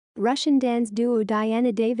Russian dance duo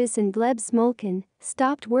Diana Davis and Gleb Smolkin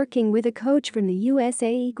stopped working with a coach from the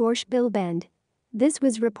USA Igor Shpilband. This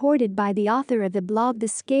was reported by the author of the blog The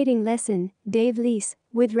Skating Lesson, Dave Leese,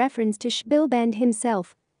 with reference to Shpilband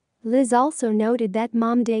himself. Liz also noted that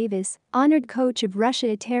Mom Davis, honored coach of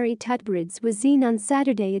Russia Terry Tutberidze, was seen on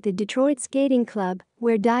Saturday at the Detroit Skating Club,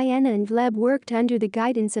 where Diana and Gleb worked under the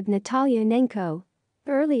guidance of Natalia Nenko.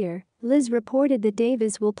 Earlier, Liz reported that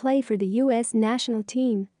Davis will play for the U.S. national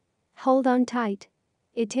team. Hold on tight.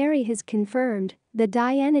 Terry has confirmed that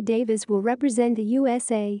Diana Davis will represent the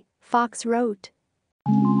USA, Fox wrote.